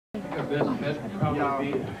best bet would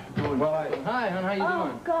probably be doing... Well, Hi, hon, how you doing?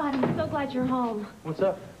 Oh, God, I'm so glad you're home. What's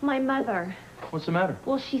up? My mother. What's the matter?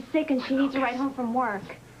 Well, she's sick and she needs a ride home from work.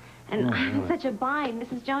 And Oh, I'm in really? such a bind.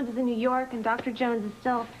 Mrs. Jones is in New York and Dr. Jones is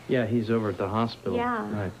still... Yeah, he's over at the hospital. Yeah.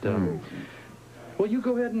 Right, Well, you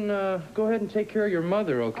go ahead and take care of your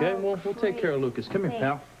mother, okay? Oh, We'll take care of Lucas. Come here,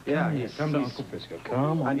 pal. Yeah, Come to Uncle Frisco.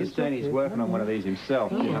 Come on. I understand he's working on one of these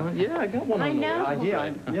himself. Yeah, I got one I on the know. way.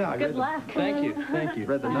 I Good luck. Thank you.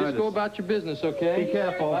 Read the You notice. just go about your business, okay? Be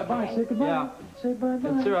careful. Bye-bye. Say goodbye. Yeah. Say bye-bye.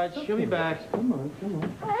 It's all right. She'll be back. Come on.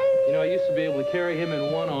 You know, I used to be able to carry him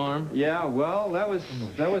in one arm. Yeah, well, that was,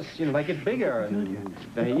 they get bigger. And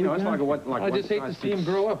they, it's like I just hate to see him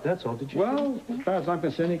grow up, that's all. Did you? Well, as far as I'm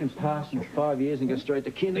concerned, he can pass in 5 years and go straight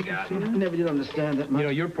to kindergarten. I never did understand that much. You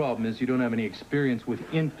know, your problem is you don't have any experience with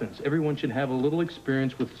infants. Everyone should have a little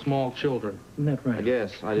experience with small children. Isn't that right? I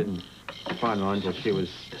guess I didn't find her until she was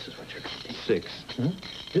This is what you're going to be. 6. Huh?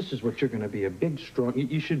 This is what you're going to be, a big, strong...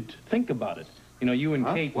 You should think about it. You know, you and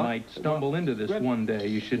Kate might stumble into this one day.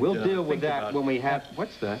 You should We'll deal with think that about when it. we have...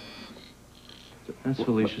 What's that? That's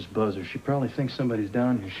Felicia's buzzer. She probably thinks somebody's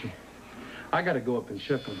down here. I got to go up and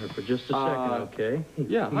check on her for just a second, okay?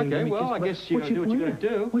 Yeah, okay, well, I guess you're going to do what you're going to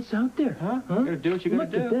do. What's out there? Huh? You're going to do what you're going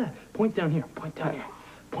to do. Look at that. Point down here. Point down here.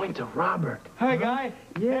 Point to Robert. Hey, guy.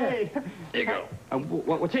 Yeah. Hey. There you go.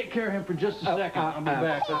 We'll take care of him for just a second. I'll be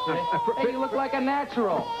back, okay? Hey, you look like a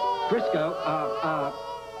natural. Frisco,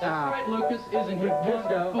 That's right, Lucas. Isn't he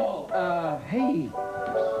wonderful? hey.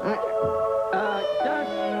 Hey.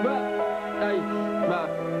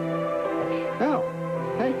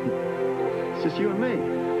 It's just you and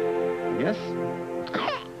me. Yes?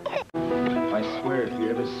 I swear, if you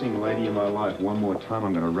ever sing Lady of My Life one more time,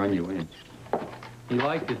 I'm going to run you in. He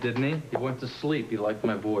liked it, didn't he? He went to sleep. He liked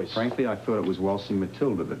my voice. Frankly, I thought it was Waltzing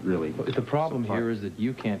Matilda that really... But the problem here is that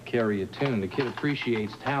you can't carry a tune. The kid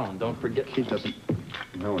appreciates talent. Don't forget. The kid doesn't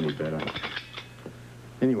know any better.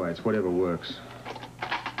 Anyway, it's whatever works.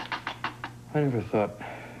 I never thought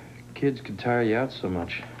kids could tire you out so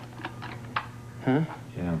much. Huh?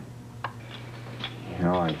 Yeah. You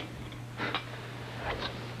know, I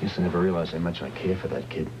guess I never realized how much I care for that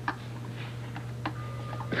kid.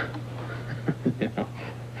 You know,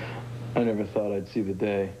 I never thought I'd see the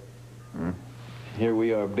day. Here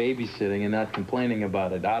we are babysitting and not complaining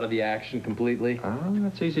about it. Out of the action completely.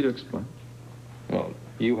 That's easy to explain. Well,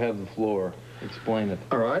 you have the floor. Explain it.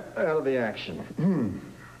 All right, out of the action.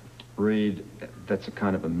 Reed, that's a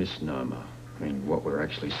kind of a misnomer. I mean, what we're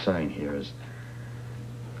actually saying here is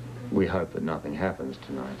we hope that nothing happens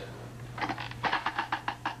tonight.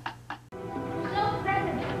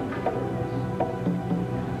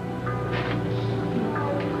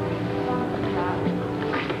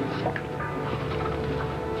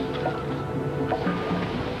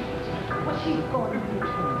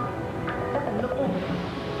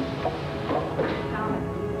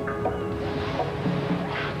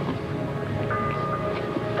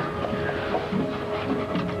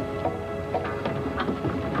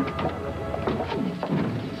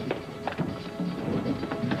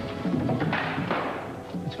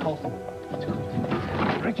 Colton.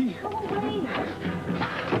 Frankie? Go away.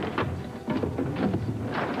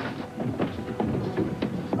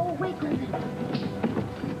 Go away, Colton.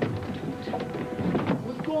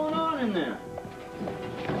 What's going on in there?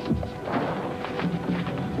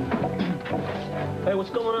 Hey, what's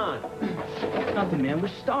going on? Nothing, man. We're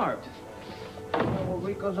starved. Oh, well,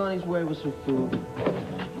 Rico's on his way with some food.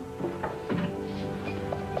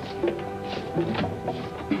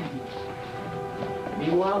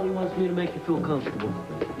 Meanwhile, he wants me to make you feel comfortable.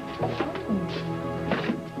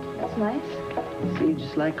 That's nice. See,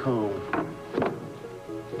 just like home.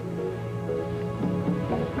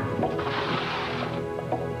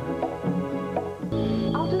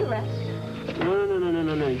 I'll do the rest.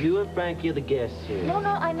 No. You and Frankie are the guests here. No,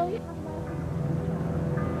 I know you.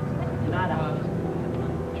 Not out.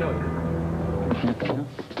 Joey.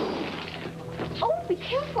 Oh, be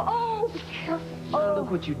careful. Oh, be careful. Oh,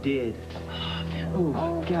 look what you did. Oh,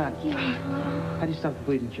 Oh, God. yeah. How do you stop the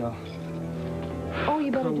bleeding, Joe? Oh,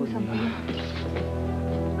 you better Come do with me. something.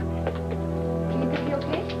 Do you think you're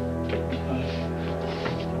okay?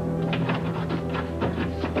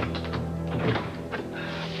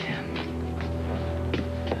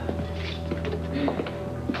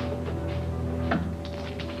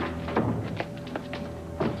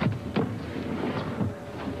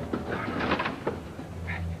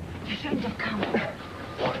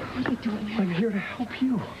 I'm here to help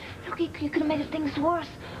you. Look, you could have made things worse.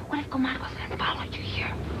 What if Commargo's then followed you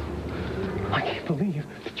here? I can't believe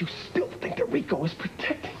that you still think that Rico is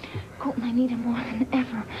protecting you. Colton, I need him more than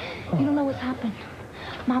ever. You don't know what's happened.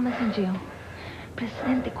 Mama's in jail.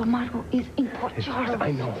 Presidente Commargo is in court. Charles,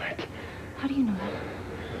 I know that. How do you know that?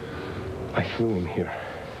 I flew him here.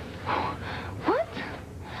 What?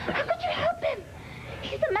 How could you help him?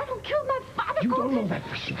 He's the man who killed my father, You Colton. don't know that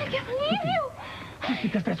for sure. I can't believe you. Just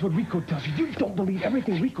because that's what Rico tells you. You don't believe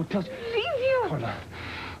everything Rico tells you. Believe you. Carla,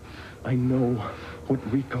 I know what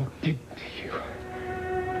Rico did to you.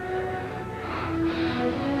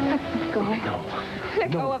 Let go. No.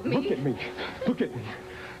 Let go of me. Look at me. Look at me.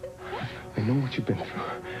 I know what you've been through.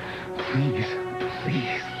 Please,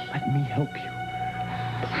 please, let me help you.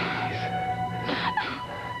 Please.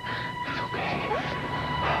 It's okay.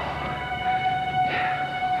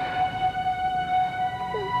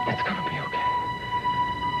 It's gonna be okay.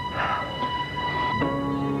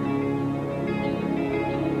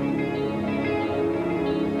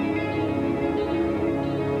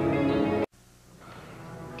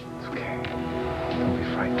 It's okay. Don't be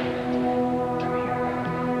frightened. I'm here.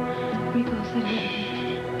 Rico said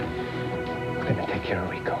I'm gonna take care of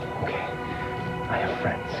Rico, okay? I have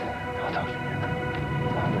friends. I'll talk to you.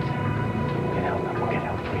 We'll get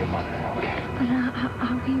help for your mother, okay? But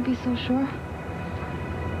how can you be so sure?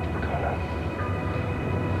 Carla,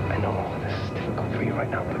 I know this is difficult for you right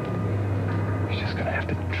now, but you're just gonna have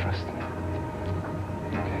to trust me.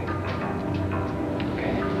 Okay?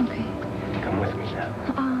 Okay? Okay. Come with me now.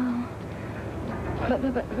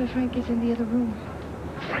 But Frankie's in the other room.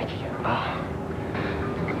 Frankie.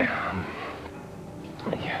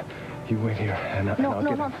 Yeah, you wait here, and I'll No.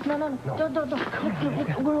 No.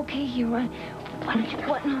 Look, we're okay here. Why don't you?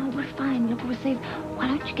 What? No, we're fine. Look, we're safe. Why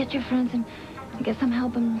don't you get your friends and get some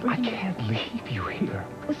help and bring I them? can't leave you here.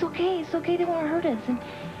 It's okay. It's okay. They won't hurt us. And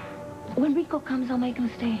when Rico comes, I'll make him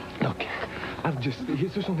stay. Look,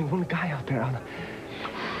 there's only one guy out there.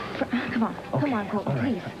 Come on, Colton, all right,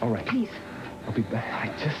 please. all right. Please. I'll be back. I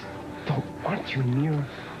just don't want you near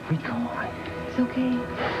Rico. It's okay.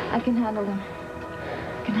 I can handle him.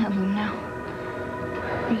 I can handle him now.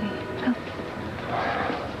 Really, come.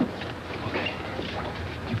 Okay.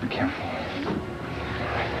 You be careful.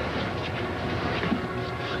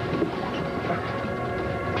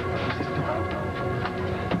 What's this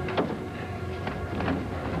door?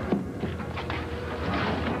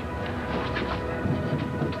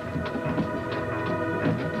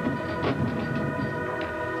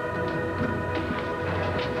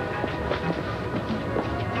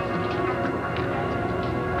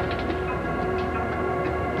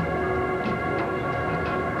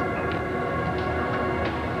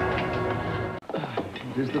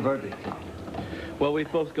 Here's the verdict. Well,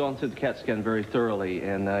 we've both gone through the CAT scan very thoroughly,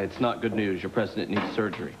 and it's not good news. Your president needs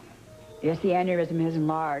surgery. Yes, the aneurysm has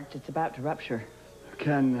enlarged. It's about to rupture.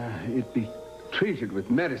 Can it be treated with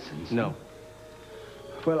medicines? No.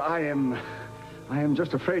 Well, I am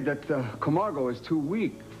just afraid that Commargo is too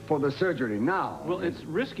weak for the surgery now. Well, it's a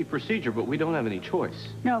risky procedure, but we don't have any choice.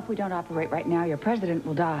 No, if we don't operate right now, your president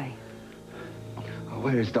will die.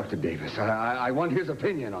 Where is Dr. Davis? I want his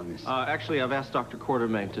opinion on this. Actually, I've asked Dr.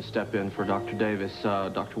 Quartermain to step in for Dr. Davis.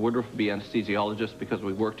 Dr. Woodruff will be anesthesiologist because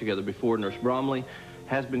we've worked together before. Nurse Bromley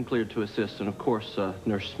has been cleared to assist, and of course,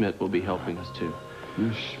 Nurse Smith will be helping us too.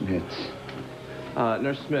 Nurse Smith.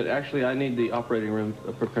 Nurse Smith, actually, I need the operating room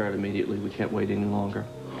prepared immediately. We can't wait any longer.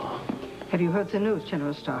 Have you heard the news,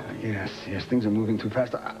 General Stark? Yes, things are moving too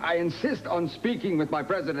fast. I insist on speaking with my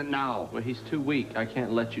president now. Well, he's too weak. I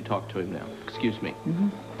can't let you talk to him now. Excuse me.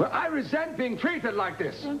 Well, I resent being treated like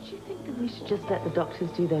this. Don't you think that we should just let the doctors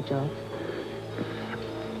do their job?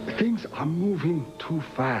 Things are moving too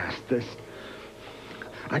fast.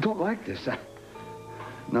 I don't like this.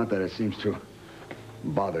 Not that it seems to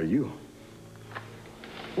bother you.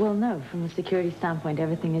 Well, no. From a security standpoint,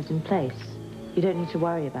 everything is in place. You don't need to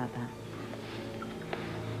worry about that.